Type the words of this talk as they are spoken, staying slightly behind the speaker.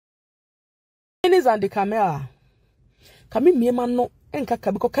Sea-Xandy Kamel. Kami miema no enka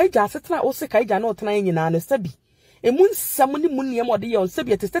kabiko kaija asetena o se kaija na otena nyina no sabi. Emu nsam ni mu niam ode ye on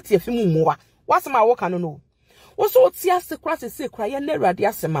sabi atestati afi mu muwa. Wasema wo kan no. Wo so oti ase kura se kura ye na Awurade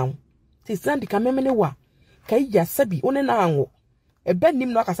asema wo. Sea-Xandy Kamel ne wa. Kaija sabi one na anwo. Ebe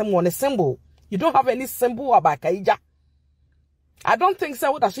nim no akasem wo ne symbol. You don't have any symbol about kaija. I don't think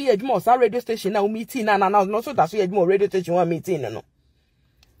so that she had more radio station now meeting and no so that she had more radio station one meeting no.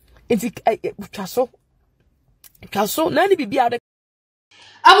 Inti Kaso nani bibi ade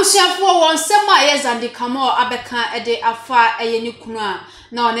Abusiafo won sema Sea-Xandy Kamel abeka ede afa eyeni kunu a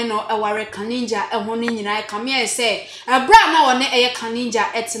na one no eware kaninja eho ne nyina kamia se ebra na one eye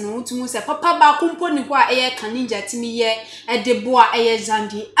kaninja etino utumu se papa ba kumpo ni ho a eye kaninja timi ye ede boa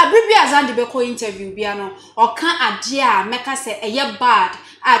Sea-Xandy abribi Sea-Xandy be ko interview bia no oka ade a meka se eye bad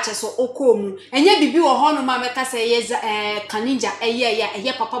a cheso okomu enye bibi wo ho no ma meka se eye kaninja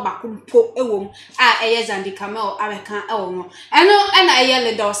eye papa ba kumpo ewom a Sea-Xandy Kamel abeka ewo no eno na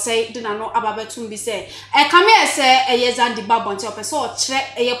eye do say dina no ababetum bi say kamia se Sea-Xandy babonte opese o kire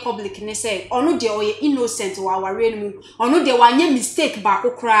eye public ne say onu de oye innocent wa ware mu onu de wanye mistake ba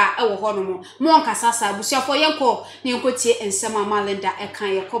kokora ewo ho no mo nkasa sa abusuafo yenko ne nkotie ensema malenda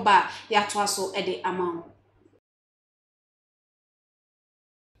ekan yekoba ya to aso ede amount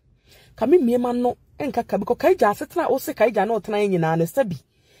kami miema no enka kabiko kaija asetena o se kaija na otena nyina no sabi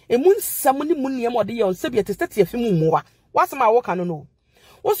emu nsam ni mu niam ode ye on sabi atestati afi mu muwa wasema wo kan no.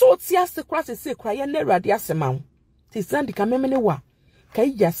 Wo so oti ase kura se kura ye na Awurade asema wo. Sea-Xandy Kamel ne wa.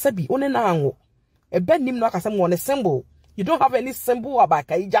 Kaija sabi one na anwo. Ebe nim no akasem wo ne symbol. You don't have any symbol about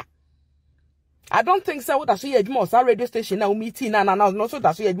kaija. I don't think so that she had more radio station now meeting and no so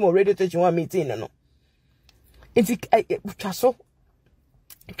that she had more radio station one meeting no. Inti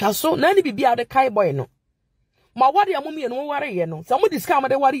Kaso nani bibi ade kai boy no. Ma wari amumi no wari ye no. Some discount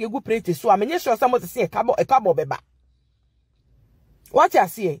de wari egu prete so amenye sure some to say ekabo beba. What you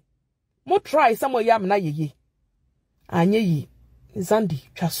see? Mo try some of yam na ye. Anye yi. Sea-Xandy,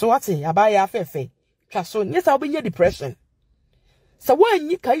 twaso ate abaya afefe. Twaso nyesa obenye depression. So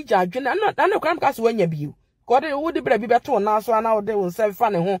when yi kaija adwene na kram ka so wanya biu. God de wo de bra bi beto na so ana wo de won se fa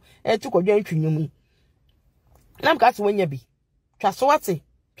ne ho e tu kodwan twunwum. Nam ka so wanya bi. Twaso ate.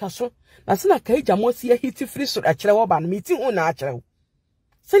 Twaso. Na se na kaija mo si hiti free so a kire wo ba no meeting un na a kire wo.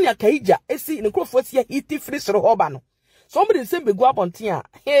 Se nya kaija esi ne krofo si hiti free so ho ba no. Somebody say be go up on tia.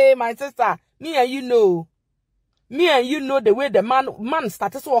 Hey, my sister, me and you know the way the man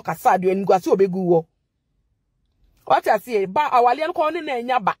started to walk aside you and go see obegu. What I say, ba awalian ko ne na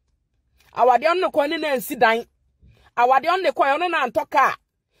nya ba. Awalian no ko ne na nsi dan. Awalian ne ko na antoka.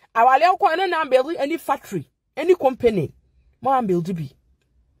 Awalian ko ne na build any factory, any company. Mo build bi.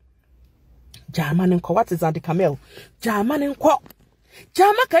 German ko what is Sea-Xandy Kamel? German ko.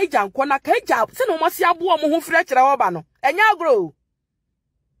 Jama kaija nko na kaija se no masi abo mo ho fire kire wo ba no enya agro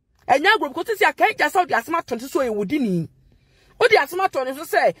ko tisi kaija Saudi asma tonto so ewudi ni odi asma tonto so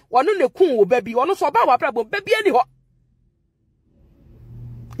se wono ne kun wo ba bi wono so ba wa brabo ba bi ani ho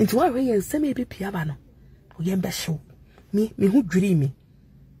nti wa we yen se me bi pia ba no o yen be hyew mi hu dwiri mi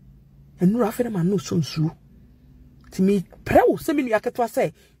enu afere ma no so nsu ti mi prewo se mi ni aketwa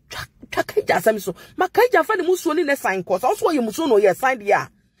se kaija sami so makaija fa ne musuo ni ne sign course also ye musuo no ye sign dia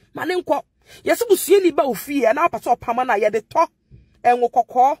ma ne nko yesi busuo ni ba ofie na apata opama na ye de to enwo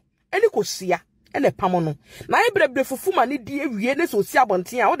kokko eni kosia ene pamo no na ye brebre fufu ma ne die wie ne so si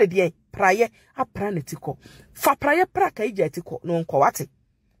abonten a wo de die praye apra ne tiko fa praye pra kaija tiko no nko wate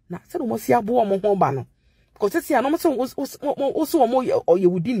na se no mo si abo mo ho ba no ko tesi anom se wo mo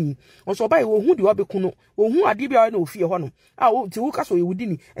yewudi ni onso ba ye wo hu di wa bekuno wo hu ade bia na ofie ho no a wo ti wo ka so yewudi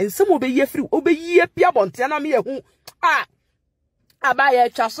ni ensem obeyi afiri obeyi apia bonte na me ye hu abaye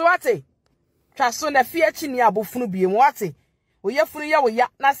twaso ate twaso na fie chi ni abofunu bie mu ate wo ye funu ye wo ya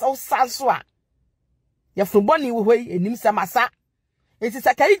na so sanso a ye funu boni wo hoi enim se masa enti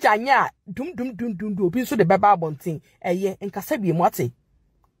sakai janya dum obi so de beba bonten eye nkasa bie mu ate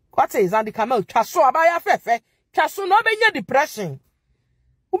what is Sea-Xandy Kamel twaso abaya fefe twaso no benye depression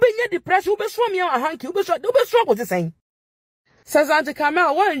ubeso mi ahanki ubeso ko tisen Sea-Xandy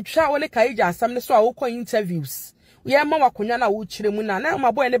Kamel wan twa wole kaija asam ne so a wo kọ interviews ye ma wakonya na wo kire mu na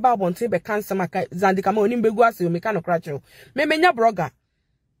ma boy ne ba bonte be cancer maka Sea-Xandy Kamel oni mbegu ase o meka no krache me menya blogger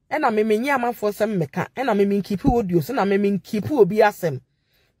e na me menya amafo sem meka e na me keep audio so na me keep obi asem.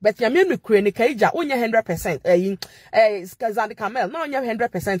 But ya me kure ni kaija onye 100% Sea-Xandy Kamel na onye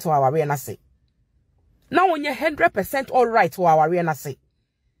 100% wa ware na say na onye 100% all right wa ware na say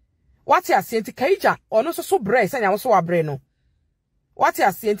what ya say nti kaija ono so bre say nya so wa bre no what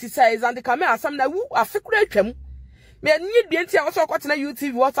ya say nti Sea-Xandy Kamel asam na wu afikura atwam me nyi bi enti a wo so kwatena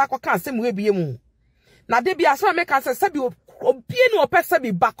YouTube wo sa kwaka asem we biye mu na de bi asema me kan se bi obie no opese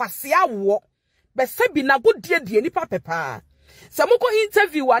bi bakwase awo be se bi na godie die nipa pepa se mo ko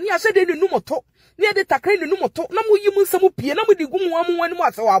interview ani ase de nenu moto ne de takra nenu moto na mo yi mu nsam pie na mo di gumu amu wani mo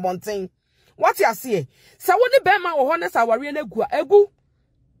ase wa abonten what you see se wo de be ma wo ho ne sa ware na egu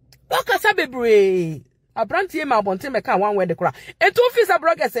okasa bebre abrantie ma abonten me kan one word kra etu officer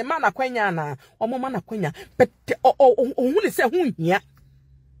bloggers e ma na kwanya na omo ma na kwanya ohun ni se hu hia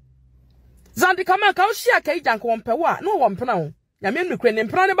Xandy Kamel ka o hia kai janko wonpe wo a no wo mpena ho nyame nukre ne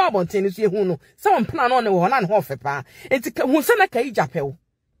mpena ne ba abonten ni so ehu no se wo mpena no ne wo na ne ho fepa enti hu se na kai japew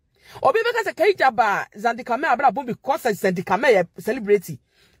obi be ka se kai jaba Xandy Kamel abra bo because Xandy Kamel celebrity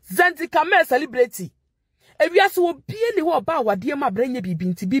Xandy Kamel celebrity ewiase wo bie ne wo ba awade ma branye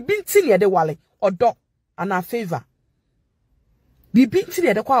bibinti ne de wale odo ana favor bibinti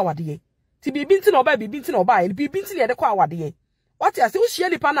ne de kwa awade ti bibinti na oba bibinti na oba bibinti ne de kwa awade what you say wo hia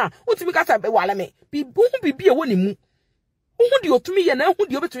nipa na utimi ka sa wale me bibu bibi e woni mu hu di otumi ye na hu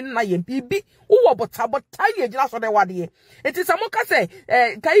di obetumi na ye bibi wo bota ye gina so de wade enti samo ka se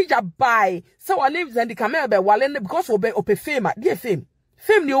kaija bai se wale Xandy Kamel be wale ne because ope fame dey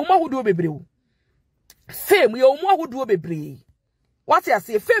fame ni o ma hu do bebre o fame ye o ma hu do bebre what you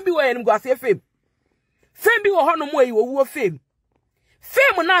say fame bi wo ye go say fame bi wo ho no mo yi wo wo fame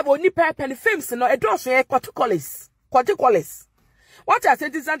na bo ni pepe fame se no e do so ye quadricolors what I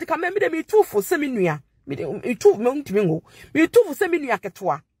said is Xandy Kamel me de me tu fo se me nua me tu me ntimi ngo me tu fo se me nua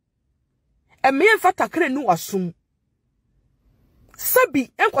ketwa e me enfa takra nu wasum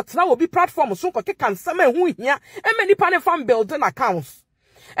sabi enkotena wo bi platform so ko keka nsama ehu hia e me nipa ne fan building accounts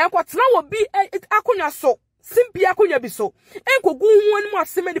enkotena wo bi akonya so simbi akonya bi so enkogu hu anu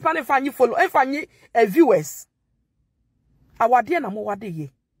aseme nipa ne fa nyi follow enfa nyi viewers awade na mo wade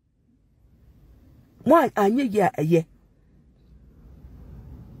ye mo anye ye aye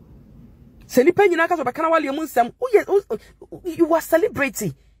se nipa nyina ka so be kana wale mu nsam you are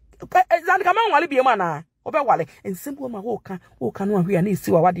celebrating Xandy Kamel wale bi mu ana obe wale ensembu ma wo ka no ahwe na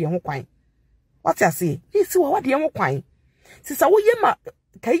esi wa wade ho kwan what you say esi wa wade ho kwan sisa wo ye ma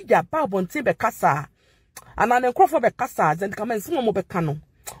kaija ba bonte be kasa ana ne nkrofo be kasa Xandy Kamel nsemo mo be ka no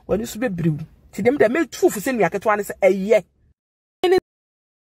wani so be briw ti dem de me tufu se nua ketwa ne se eye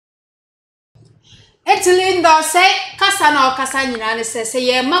Etilindo say kasa na okasa nyina ne se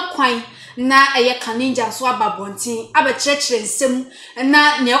ye makwan na eye kaninja so ababontin abekyerekere nsem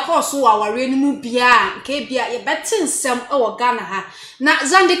na ne ekoso aware no mu bia nke bia ye beti nsem ewo Ghana ha na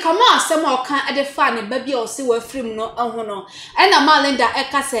Xandy Kamel asem oka edefa ne ba bia o se wa frim no eho no na Malinda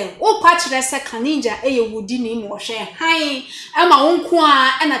ekase wo pa kyere se kaninja eye wudi ni mu hwe han ma wonko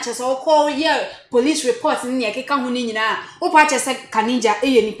a na kyese wo call ye police report ni ye keka ho ni nyina wo pa kyere se kaninja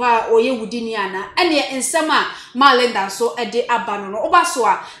eye nipa o ye wudi ni ana ene nsem a Malinda so ede abano no obaso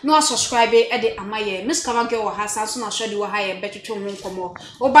a no subscribe ede amaye Miss Kavanke wo ha sanso na hwede wo ha ye betwetwe ho nkomo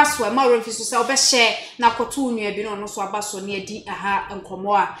obaso e ma remfi so se obe share na koto nua bi no so abaso ne edi aha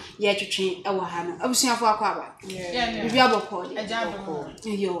nkomo a ye twetwe e wo ha no abusuafo akwa bibi aboko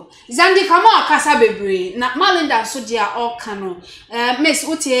yo Xandy Kamel kasa bebre na Malinda so dia oka no Miss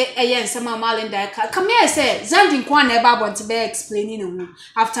utie eye nsema Malinda Kamel say Xandy nkwa na e ba bonte be explaining no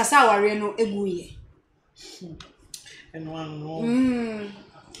after sa ware no eguye and one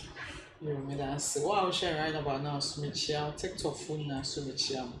you me that say what I'll share right about now sumichia TikTok phone na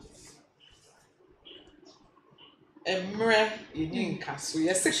sumichia emre yinka so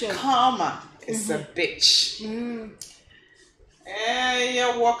yes karma is a bitch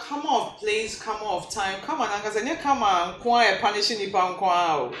yeah what come off place come off time come on angaza ne come on kwa punishing ni pa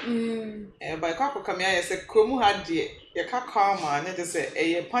kwa by kwa come here say kromu ha de ye ka karma ne de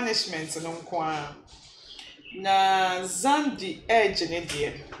say punishment no kwa na Xandy edge ne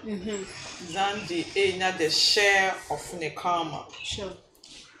de Xandy na the share of ne karma sure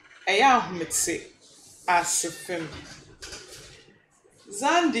ahometse asefem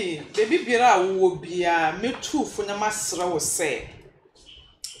Xandy baby bira wo bia metufu na masra wo se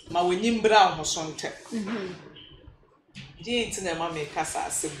ma wonim bra ho sonte di ntina ma me kasa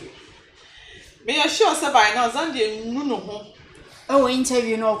asebu me ya sure say by now Xandy nu no ho oh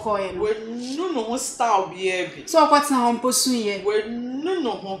interview no call ye no we nu no ho style bia bi so kwatna ho mposu ye we nu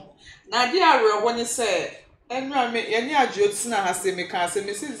no ho na di awe wo ni say enra me ye ni ajo tina ha se me kan se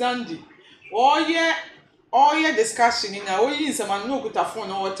me si Xandy oye discussion na oyi nsema no kuta phone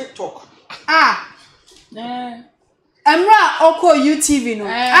no TikTok Emra oko UTV no.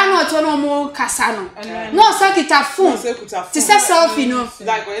 Ano to no mo kasa no. No sakita phone. Ti se selfie no.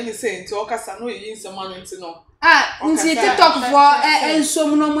 Like when you say to kasa no yin someone nti no. Nti TikTok for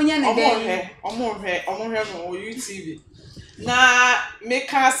ensom no munya ne de. Omo hwe no UTV. Na me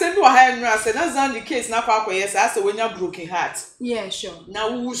can say no ha enra say na Xandy case na kwa akoye say ase wenya broken heart. Yeah, sure. Na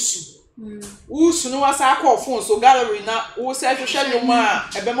wusu. Wusu no wasa akọ phone so gallery na wo say hwehwe no ma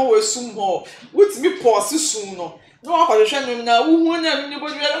ebema wo sum ho. Wutimi pause sum no. No, I can't show now. Who won them? You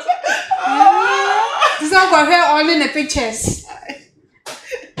put this is not going to all in the pictures.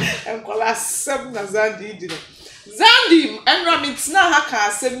 I'm calling 7 Xandy. Xandy, and Ramit's now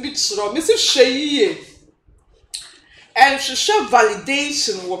haka 7 bits from Mrs. Shea. And she show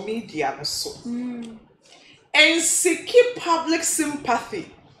validation with media so. And seek public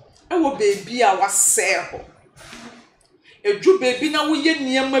sympathy. And what baby I was sale. A Jew baby na we ye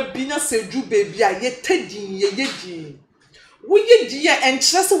niema bina se Jew baby a ye tedin ye di. We ye dia and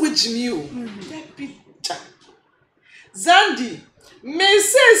trust with you. Xandy, me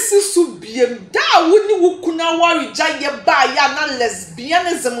say sisu biem da woni wukuna wari ja ye ba ya na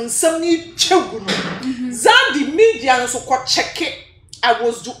lesbianism nsam ni chegu no. Xandy media no so kwa check it. I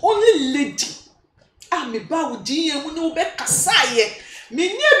was the only lady. Me ba wo di ye mu no be kasa ye.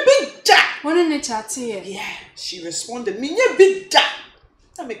 Minye big da. What in the chat here? Yeah, she responded. Minye big da.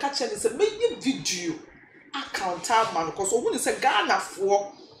 I me catch her and say, minye video. Account man, because when it's a Ghana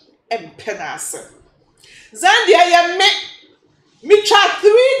for penance. Xandy, I me chat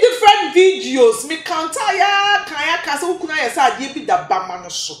 3 different videos. Me counter ya kaya kasa ukuna ya sa die bi da ba ma no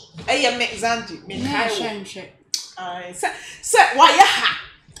so. Me Xandy, me kai wo. Say why ya ha?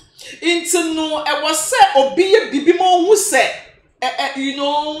 Into no, I was say obi ye bibi mo hu say you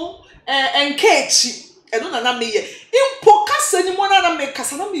know, enkechi. No na me ye. Impo kasa ni mo na me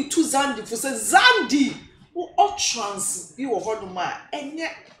kasa na me tu Xandy for say Xandy. O trans bi wo hodo ma enye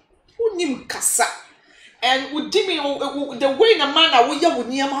unim kasa. And would me the way na man na wo ye wo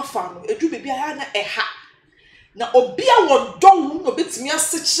niam fa no edu bebi aya na eha. Na obi a wo don no betimi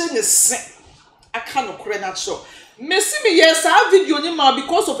aseche ne se. Aka no kore na cho. Mesi me yes a video ni ma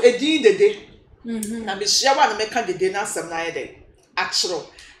because of edin the day. Na me share one me ka the day na sem na ye dey. Actually,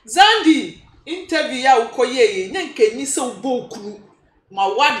 Xandy interview ya ukoye na nke ni se ubo okunu ma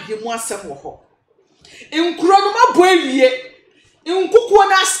wad he mu asem wo ho enkuro no ma bo awie enkukuo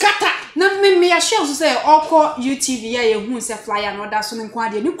na scatter na me ya share so say oko UTV ya ye hu se flyer no da so ne nko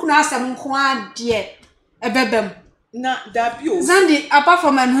ade ni kunu asem nko ade ebebem na da bi o Xandy apart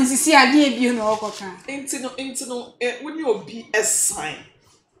from an sisi ade e bi no oko kan intino woni obi sign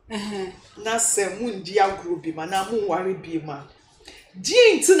na se mu ndi agro bi ma na mu ware bi ma di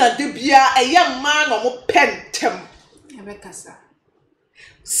intina de bia eye ma no mo pentem ebekasa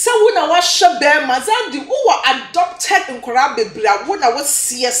se wo na wa hye be ma Xandy wo adopted nkora bebra wo na wo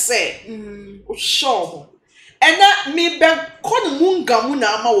sie se wo show mo ena mi be ko no munga mu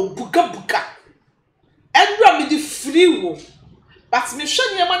na ama wo buga enra mi di free wo but me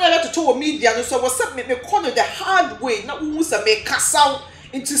hwe ne ma na let to wo media no so wo se me ko no the hard way na wo se me kasa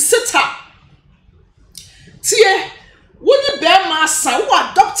into sita tie woni be ma sa wo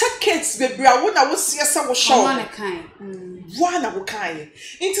adopted kids bebra wo na wo sie se wo show one kind na wo kan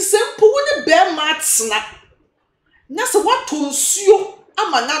into simple woni be ma tsena na se wato nsuo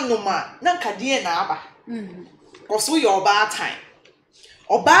ama na noma na nkade na aba koso yo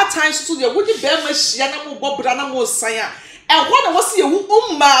oba time so de woni be ma hia na mo bobra na mo san a ehwo na wo se yewu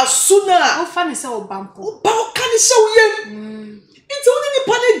umma su na wo fa ne se obampo oba o kan se wo yem into woni ni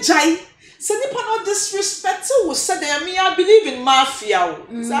pa ne jai se ni pa no disrespect wo se de me I believe in mafia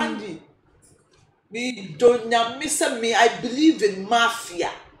Xandy me donya me se me I believe in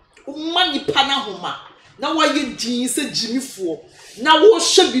mafia umma ni pa na homa na wa ye din se jimifo na wo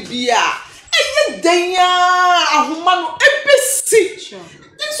hye bibia eye dan ya ahoma no ebesi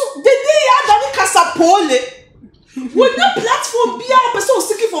so the day ya da kasa pole with no platform bia person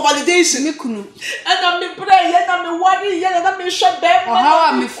seeking for validation me kunu and me pray na me worry na me hye be how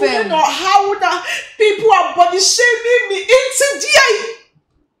am me fail no how that people are body shaming me into dia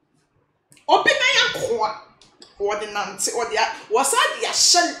obi na ya kwa what the nante or the was that ya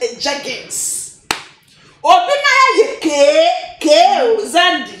shell jeggings obi na ya ke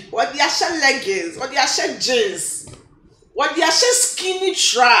Xandy what the shell leggings what the shell jeans what the shell skinny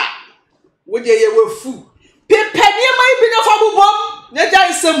track with the wefu pepe ni mai bi na fa bobom na ja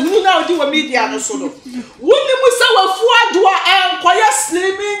nsem hu na odi wa media no so no woni mu sa wefu adoa enkoye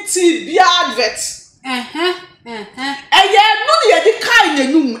slimming tea bi advert eye no ye di kai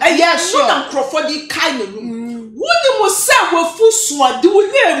nanum eye so na crofo di kai nanum woni mu sa wefu so ade wo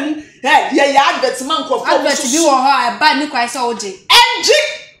nemu Hey, yeah, advert man crop. Advert bi wo ho a ba ni kwai say oje. Enji.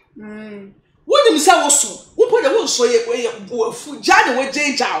 When you say also, we put the one so ye food jana we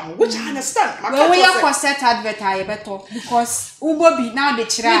jinja, which I understand. We ya corset advert aye beto because ubo bi now the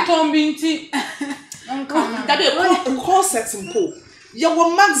chira. We ton binti. That be corset simple. You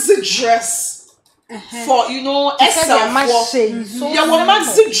will maxi dress for SL for. You will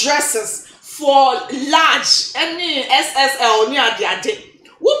maxi dresses for large any SSL near the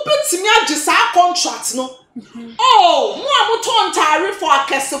we put me a just contract no. Oh, mo amoton tariff for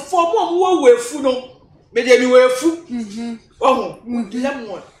akese for mo we fu no. Me dey we fu. Oh,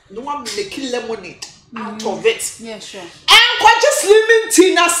 lemon. No one make lemonade out of it. Yeah, sure. And quite slimming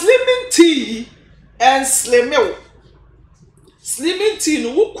tea na slimming tea and slimming. Slimming tea no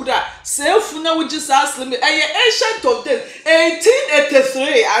wo kuda self na we just slimming. Ancient of this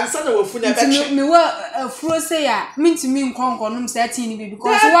 1883 and son of fu na be. Me wa fro say ya me ntimi nkonko no say tea ni be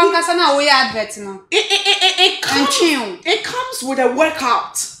because one kasa na we advert no. It comes with a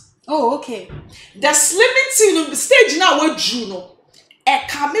workout. Oh, okay. The slimming tea no stage now we drew no. It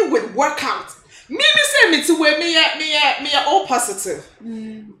come with workout. Me say me to where me all positive.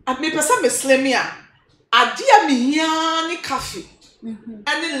 And me person me slimia. Adia me here ni coffee.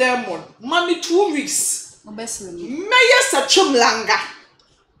 And lemon. Mommy 2 weeks. Obesity. Me yes a chumlanga.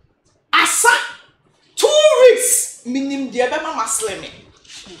 Asa 2 weeks. Minim dia be mama slimming.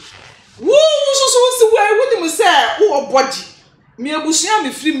 Woo so where would you say who body? Me abusia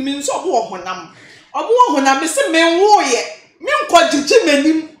me free me so wo honam. Obo honam me se me wo ye. Me nkwadigi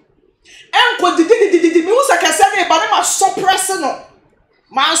manim. Enkodidi me wo sakase na ba na ma suppress no.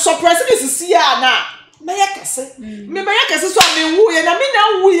 Ma suppress is see na. Me yakase. Me be yakase so me wo ye na me na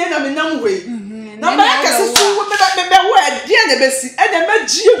wo ye na me nam we. Na me yakase so me wo e dia na besi. E na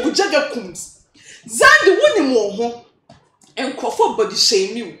magi egujaga kums. Zandi woni mo ho. Enkofo body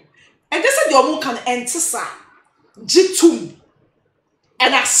shame you. And they said the woman can enter Jitum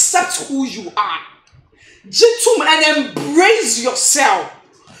and accept who you are. Jitum and embrace yourself.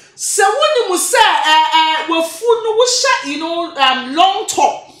 So when you say we full long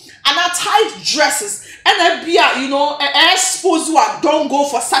top and tight dresses and be expose you don't go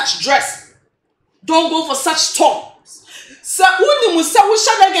for such dress. Don't go for such top. So when you say we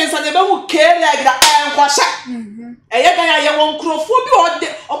shall against and who care like that and kwasha. You won't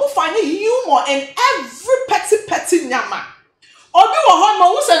or find humor in every petty nyama. Or be a home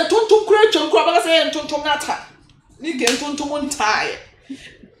who sent to create and crab and to nata. Nick and to one tie.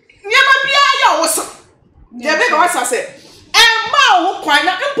 Never be a awesome. The big horse I say, and ma who quite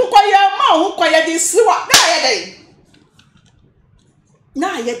not inquire ma who quiet this swap.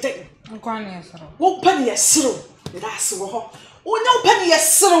 Now yet day. What penny a slow? That's what. Oh, no penny a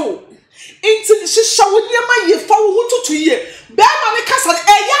slow. Into the shisha with my ye for who to ye. Bear money castle a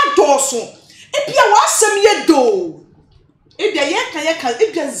ya dorsal. If you want some ye do. If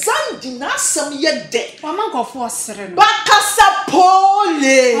you zandi na some ye de. Mama go for sere. Bakasa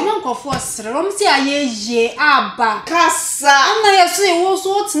pole. Mama go for sere. Rom si aye aba. Kasa. Ana ye so wo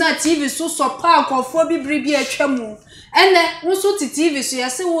so na TV so pa akofo bibiri bi atwa mu. Ene wo so TV so ye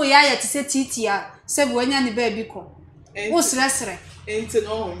se wo ya ye te se titi a se bo anya ne ba bi ko. Wo sere. Ain't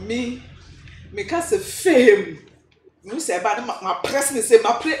no me cause fame. You say about my press me say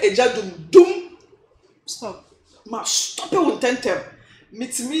my pray eja dum. Stop. Ma stop it with tentem. Me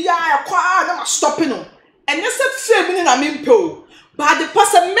ya kwa na ma stop no. And you said fame na me mpo. But the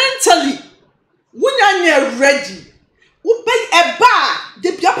person mentally when you ready. Wo pay a bar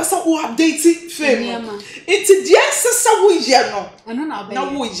the person who update fame. It's the answer we ye no. Na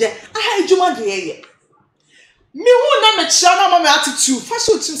wo ye. Ah ejuma de ye. Me who na me chia na me attitude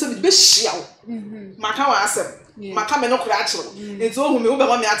fashion team say me be hia wo maka wa asem maka me no kura akire ento hu me wo be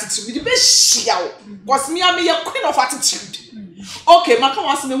ma me attitude me be hia wo cause me am ye queen of attitude okay maka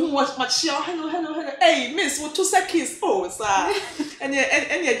wa asem hu ma chia hello hey miss what to say kiss oh sir and the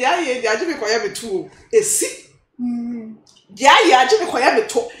aye the ajibe koya me tu esi the aye ajibe koya me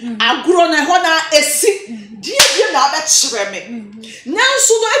to agro na ho na esi die na ba kire me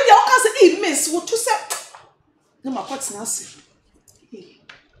nanso no e bia o ka say hey miss what to say no ma kwat na se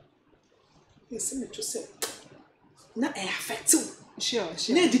yes me to say na e affect you sure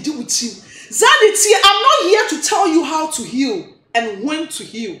na did you with you zanity. I'm not here to tell you how to heal and when to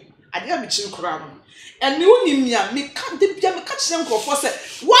heal. I dey be chin kram and you nim ya me ka de bia me ka chin nkofo say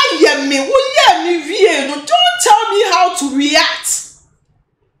why ye me wo ye me vie no don't tell me how to react.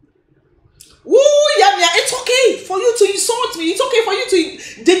 Ooh yeah me it's okay for you to insult me, it's okay for you to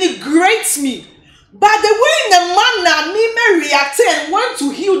denigrate me. But the way the man na me react and want to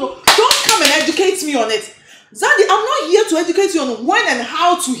heal, no, don't come and educate me on it. Zandi, I'm not here to educate you on when and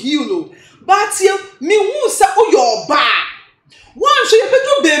how to heal, but me who say oh your bad. One should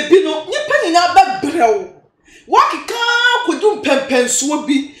you baby no, you penny na be brew. What can could do pen so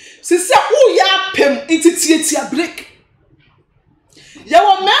be? Sisi oh ya pem into theater break. Ya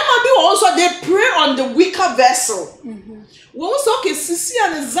wa mama be also they pray on the weaker vessel. We also okay sisi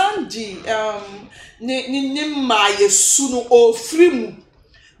and Zandi ni ma yesu no o free mu.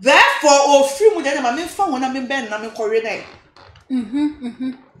 Therefore o free mu dey na me fa wona me ben na me kore na.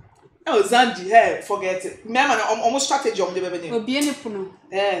 Oh Zandi, hey, forget it. Mama na almost strategy on the baby. Obi eni puno.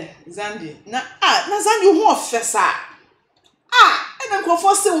 Zandi. Na Zandi who ofesa. And I'm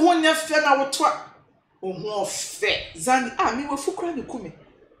going say one year fair na wotwa. Who fair. Zandi, me we fukra ni kumi.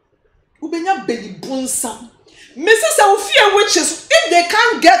 Ubenya baby bonsa. Mrs. I will fear witches if they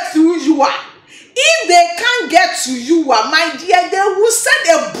can't get through you are. If they can't get to you are, my dear, they will send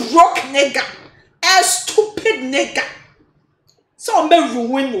a broke nigger, a stupid nigger. So me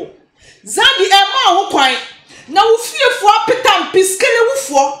ruin you. Zandi ema wo kwan na wo fiefo apetam piskele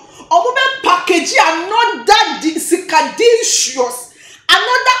wufo omo be package another sikadicious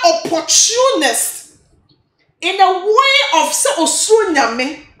another opportunist in a way of so osuro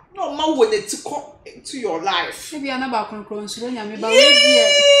nyame no ma wo netiko into your life ebi anaba konkron osuro nyame ba we die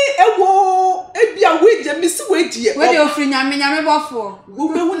ewo ebia we je misi we die we de ofri nyame bofo wo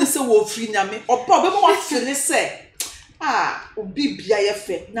be hu ne se wo ofri nyame opa obe mo wa feel se obi bia ye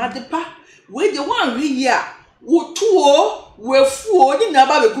fe na de pa we de wan wi ya wo tuo we fuo ni na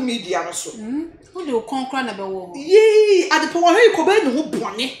ba be gumi bia no so wo de konkra na be wo yi ade pa wan he ko be ne ho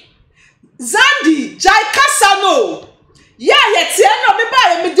bone Zandi jai kasa no ya ye tie no me ba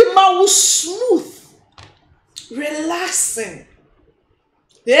ye me de ma wo smooth relaxing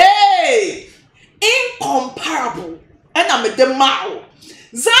hey incomparable and I'm a demao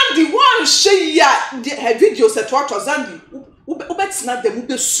Zandi one she ya her videos at what Zandi ubetina dem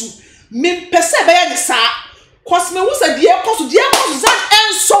ubesu me pese be ya ni sa cause me wo se de koso Zandi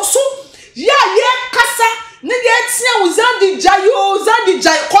enso so ya ye kasa ne ye tia wo Zandi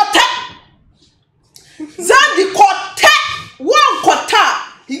jai kota Zandi kota one kota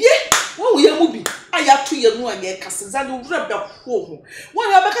ye wo ye mu bi aya to ye no ye kasa Zandi wura be ho one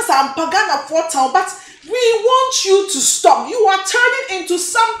ya be kasa ampagana 4 but we want you to stop. You are turning into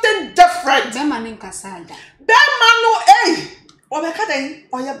something different. Bema nkasada. Bema no obeka den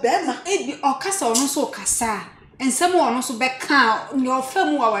oya bema bi okasa ono so kasa. Ensem ono so beka ni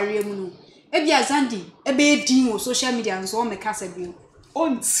ofam aware mu no. Ebi Zandi ebe edin o social media nso o mekasa bi.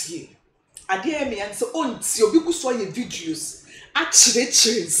 Ontie. Ade e me yan se ontie obi ku so ye videos. A chire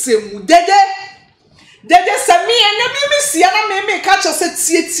nsemu dede sami ene bi sia na me ka cho se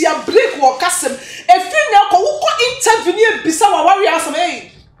tie break wo kasem efi na ko wo interview ni ebisa wa wari asem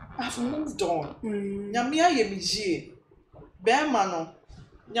I've moved on nyame aye mi jie be ma no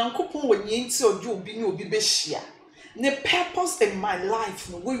nyankopon wo nyenti odu obi ni obi be hia ne purpose in my life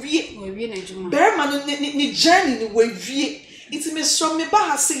no we wie na juma be ma no ni journey ni we wie it me so me ba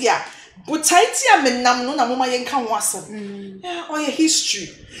ha se ya but taiti amenam no na mama yenka ho asem or your history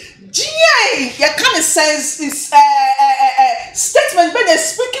GA your kind of sense is statement when they're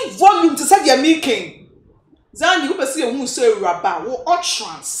speaking volume to say they're making Zandi you see who say raba wo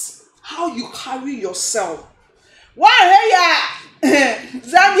utterance how you carry yourself why hey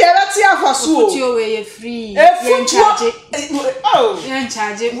Zandi everti afaso futuo we free yen charge yen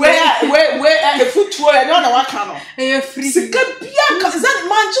charge where futuo e no na waka no e free sika bia Zandi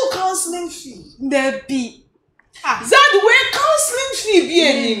manjo counseling fee there be Zandi we counseling fee bi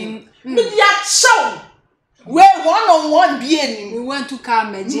enim me dia show we one-on-one bi enim we want to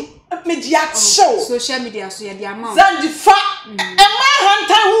come me dia show social media so ya dia ma Zandi fa e ma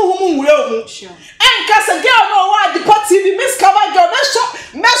hantan huhum nwure mu enka se girl no wa the TV miss cover girl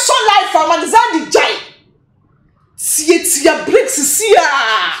me so life am Zandi jai Sea-Xandy breaks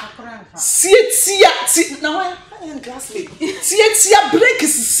Sea-Xandy na wa classmate Sea-Xandy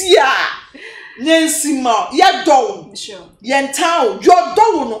breaks Nancy ma ya do yen town your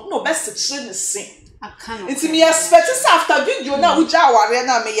do no best chin sin it's me expect after video na we ja ware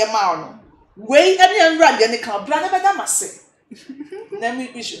na me ye ma no we any nra de ne kan bra na beda mase then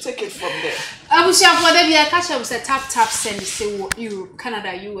we should take it from there abusia for the bia catch up say tap send say wo Europe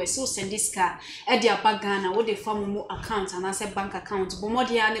Canada US so send this car e dia bagana wo de fam mu account and say bank account bo mo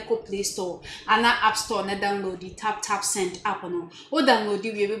dia ne ko Play Store and App Store na download the tap send app no wo download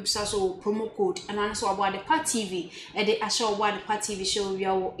we be busa so promo code and so about the Part TV e de assure what the Part TV show we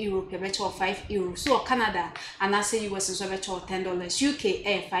are Europe be cho €5 so Canada and say US so be cho $10 UK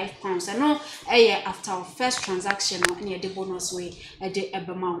 £5 and no after our first transaction no any the bonus way ede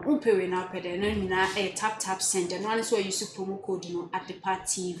ebema umpewe na pede na nyina tap send and one so use promo code no at the part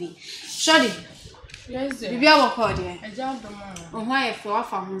TV. Shodi. Yes. Bibia wako de. Eja do mo. Ohwa ye fe wa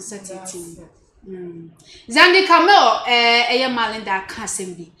fa ho setting. Xandy Kamel eye Malinda ka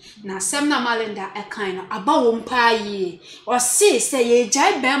sembi na sem na Malinda kan no aba wo mpa yi o se ye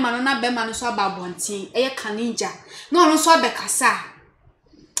jai be ma no na be ma no so aba bontin eye kaninja no no so abekasa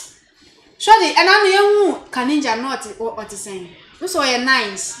Shodi ena no ye hu kaninja not o te sen no so ye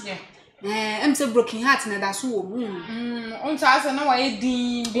nice em say broken heart na da so wo On ta ase na wa ye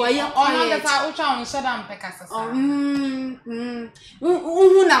din bi ona ga ta utwa on shada mpekasa sa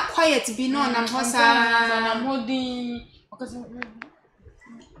hu na quiet bi no na hosa na modin okase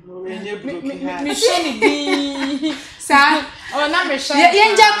me sheni bi sa na me sheni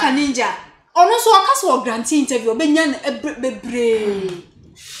ye nja kaninja ono so okase wo grant interview obenya bebre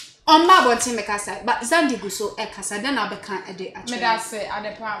Oma bonti mekasa but Xandy go so ekasa den na beka ede me da se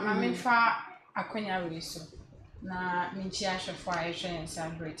adepa ma me fa akonya we so na minchi ahwefo a ehwe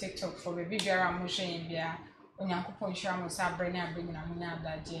ensabre TikTok for baby biara mo hwe bia onyankopon hwa mo sabre na abre na mo nya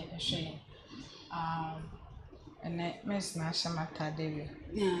adaje ehwe ene miss na shamata dewe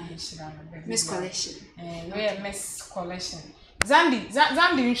Miss collection we miss collection Xandy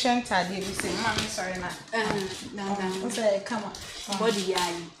nhwe ntade bi se ma me sorry na o say come body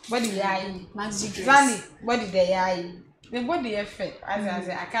yayi maxi dress Xandy body de yayi the body effect as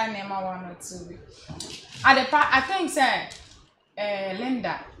I can't name one or two adepa I think say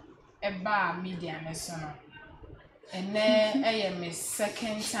Linda eba media nesono ene my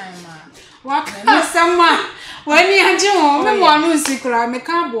second time waka sama wani anje ho me mo anu sikura me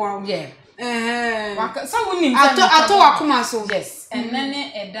ka bo waka so woni ato wakoma so yes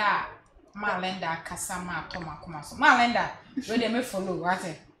ene eda Malinda kasama atoma kuma so Malinda we dey me follow what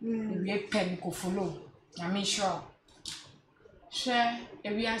we pen ko follow I mean sure share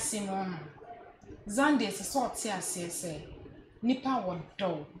ewi ase no no Xandy se sort ase nipa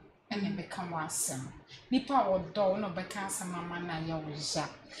wodo ene beka mo asem nipa wodo no beka asem mama na ya wo ja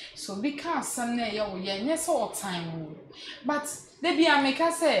so beka asem na ya wo ye nye so time wo but de bia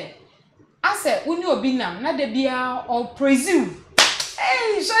meka say ase uni obi nam na de bia o praise you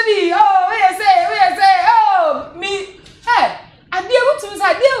hey Shodi we say oh me hey ade wutum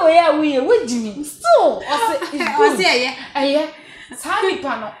say ade we ya we jimi still o say is good eye sa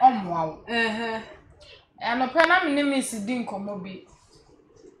nipa no omwa wo no pena me ne si di nkomo bi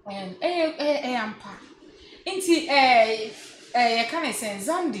and ampa inti ye kan say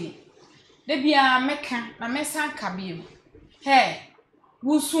Xandy de bia meka na mesa ka biem hey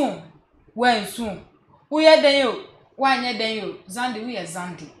wusun wensun wo ye den yo wanye den yo Xandy we ye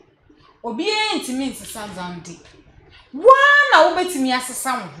Xandy obi ntimi nsesa Xandy wana wo betimi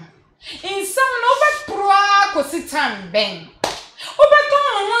asesa wo insam no be pro akosi tan ben obeton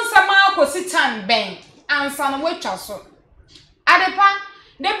ho nsama akosi tan ben ansa no wetwa so adepa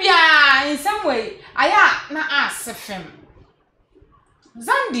de bia insam we aya na asefem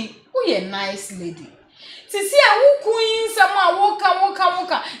Xandy wo ye nice lady sisi a wo kuin nsama woka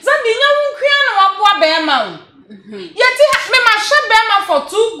Xandy nya wo kua na waboa be ma wo yeti me ma hwe be ma for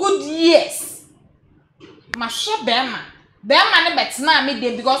 2 good years ma hwe be ma ne betena me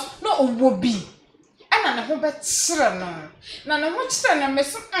dey because no owo bi ana ne ho bekyere no na ne ho kyere na me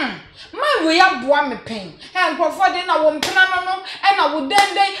so ma we ya boa me pen and profo de na wo mpena no na wo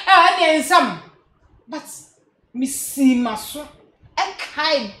denden na ensam but me see maso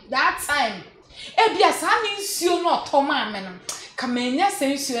kai that time bia sa ni nsuo no otoma me no kamenya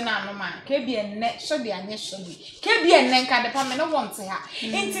sensuo na no ma ke bia enne Shodi anye Shodi ke bia enne nka de pa me no want ha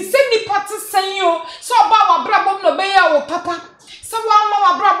enti se ni pati san yo so oba wa brabom no be ya wo papa so wa ma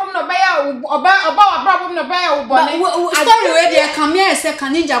wa brabom no be ya oba wa brabom no be ya wo bone story we dey kamia se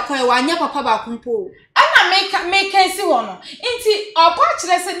kaninja kwai wa anya papa ba kumpo ana make si wo no enti opa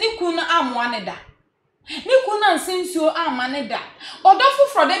kire se ni ku no amoa ne da ni ku na sensuo ama ne da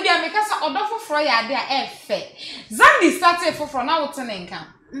odofofro de bia meka sa odofofro ya de a efe Xandy started fofro na wote ne nka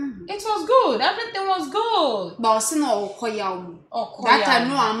it was good everything was good but o se na okoya o that time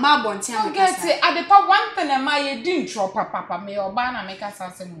no ama bonti am get it adepa one thing am I di ntro papa me oba na meka sa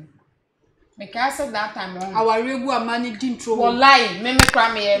se mu meka sa that time on awaregu ama ni di ntro wallahi me kra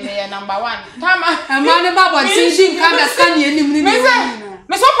me number 1 tama ama ne ba bonti di nka da ska ne enim ni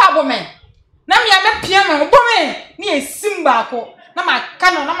me so pa bo me na me ya me pia me bo me ni esim ba ko na ma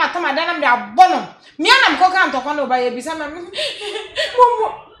kano na ma tama da na me abono me na me ko kan to kono ba ye bisa me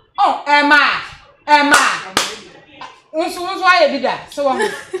oh Emma unsu aye bida so wa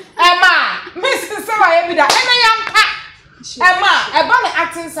Emma miss so aye bida ena yampa Emma e ba me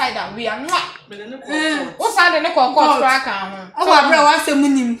acting inside that we are not. What's that the call track? Oh, my brother, what's the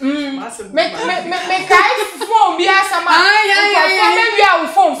minimum? Make phone be as a man. Maybe our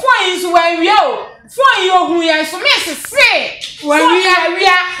phone is when we are. For you who are so say when we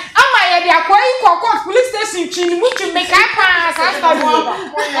are. Am I at the police station? Which make I pass after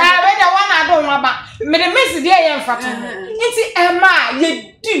one. I don't know about. Made a mess there and fatten. It's Emma,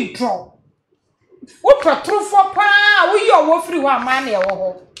 ye did draw. What a true for pa, we are worth 1 money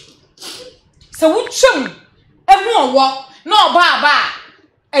or so we chum a more walk, no baba,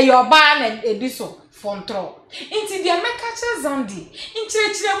 a your barn and a diesel. Fontro. Into the American Zandi. Into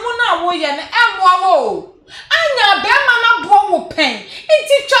the Mona Woyan and Wawo. Anya Bemana Bow pen.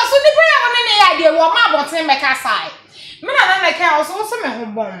 Into Chas on the very idea what my bottom make a side. Mina and I also me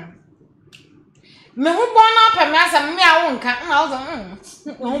home born. Me who born up a mass and me I won't count out.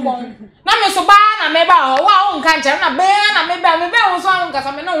 Now me so bad and maybe I won't catch a bear and maybe I was on because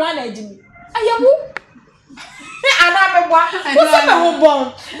I'm no one agent. Are you? And I'm a boy. What's a home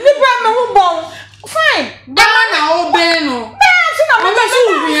born? The home born. Fine. Bama na obeno.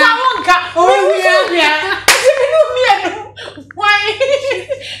 Why?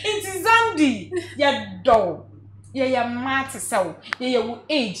 It's Zandi. Ya do. Ya mate so. Ya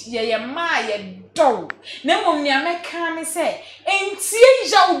age. Ya ma ya do. Na mom ni ameka me say, entie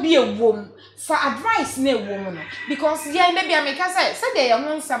ja obi ewom for advice na ewom no. Because ya na bia meka say de ya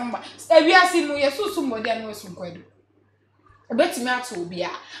ho nsam ba. Ewiase mu ya susu modi anu esu kwadu. Obetimi ato obi a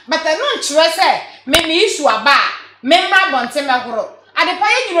but I no chere say me issue aba me mra bonte me horo adepa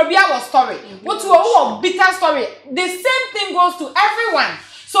ye nyiro bia was story what wo bitter story the same thing goes to everyone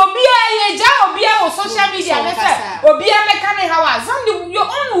so bia ye ja obi a social media me say obi a me kan how Zandi your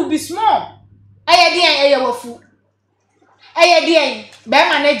own will be small eye wafu eye den be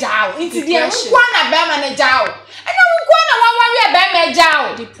manage how into the nkwa na be manage how anya nkwa na wawa we be manage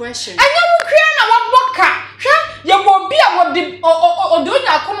how depression anya nkwa na waboka ye wo bi a wo de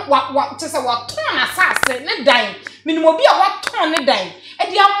odonya kon wa tese wa ton asase ne dan minimo bi a wa ton ne dan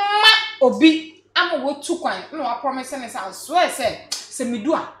e de amma obi ama wo tu kwan no wa promise ne say swear say se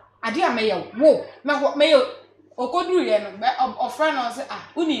medu a ade a meye wo meye okoduru ye no ofra no say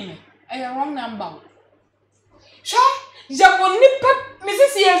uni me e wrong number sha jabo nipa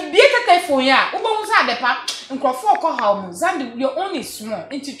misisi ye bie kaka phone ya wo bo musa adepa nkrofo ko ha mu Zandi your own is small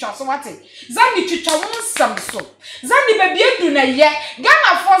into twaso wate Zandi twitwa won sam so Zandi ba bie du na ye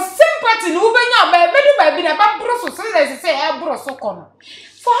Ghana for sympathy no benya ba bedu ba bi na ba bro so say e bro so kono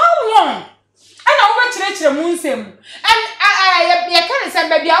for how long ana wo kire mu nsem and ye kan say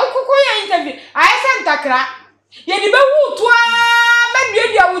ba bia ukoko ya interview I sent takra ye di ba wutu a ba bie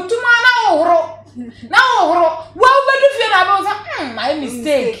dia wutu ma na ohoro na ohoro wa obedu fie na ba say my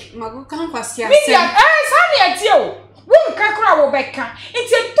mistake mago kan kwasia media sani atie o won kakra wo beka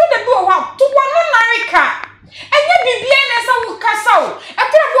nti to de bi o wa to wo no narika enye bibie na sa wo kasa o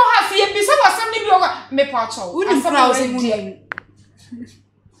ekra bo ha se ye bi se wasam ni bi o me pa cho uni crowd mu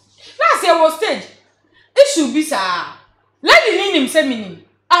na se wo stage issue bi sa lady ni nim se minim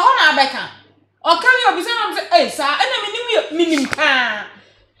aho na abeka o kan ye obi se na say sa ena minim ka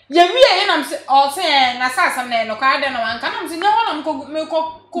ye wie nam se o se na sasam na no ka de no an kanam se nya ho nam ko me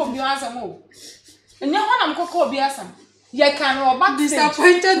ko bi asam o nya ho nam ko bi asam ye kan o back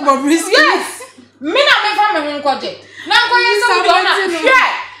disappointed Bobrisky yes me na me fa me ho nkoje na nkoye se bi na hwe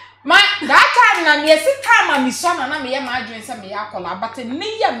ma that time na me si time me so na me ye ma adwen se me ya akola but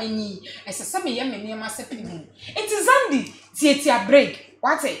ne ya menyi ese se me ye me ma se pini it is Zandi tietia break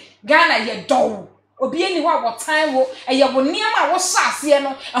what Ghana ye do obi eni ho a time wo eye wo niam a wo saase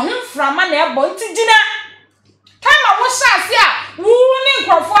no ehun frama na ebo ntigina time a wo saase a wo ni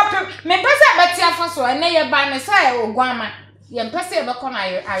nkrofo apem me pese abeti afa so ene ye ba me sai oguama ye pese e be ko na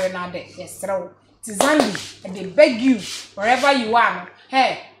are na de yesrew ti Zandi they beg you wherever you are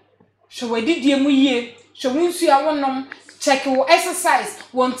hey so we didie mu yie so wonsu a wonom check your exercise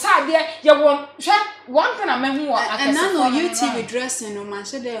one time there you want one thing I mean what and now you TV dressing no man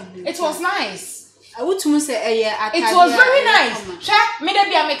it was nice I would to say it was very nice me dey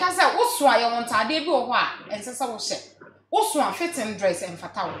bia me ka say wo so aye won tade bi wo ho a ensesa wo hye wo so a fitting dress and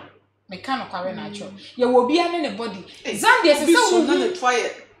fatawo me ka no kware na cho ye wo bia ne body Zandi ensesa wo na the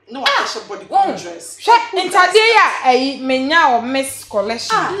toilet no I body dress intade ya menya o miss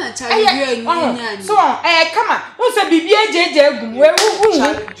collection so kama won say bibia jeje agum we wu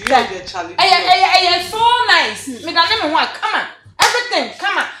so nice me da ne me ho a kama everything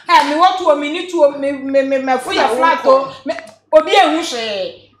come on me what to me need to me for your flat to obi ehun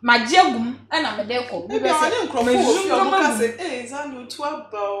hwe Magegum ana medeko. Maybe I didn't cross your book say, "Hey, Zanu to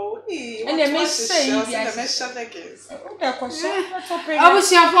about." And they may say,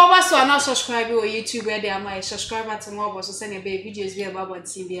 Abusiafo ba so na subscribe on YouTube where they are my subscriber to more but so send your videos be about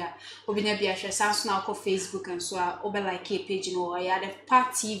TV a obi na bia share sans na ko Facebook and so obi like page no ya the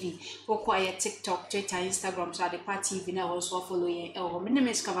Part TV for quiet TikTok, Twitter, Instagram so the Part TV na also follow ye e me name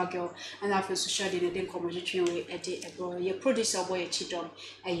is Cover Girl and I feel so sure they den commentary we e dey ebro your producer boy Chidom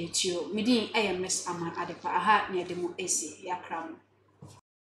e YouTube me din I am Miss Ama Adepa aha na de mu esi ya kram.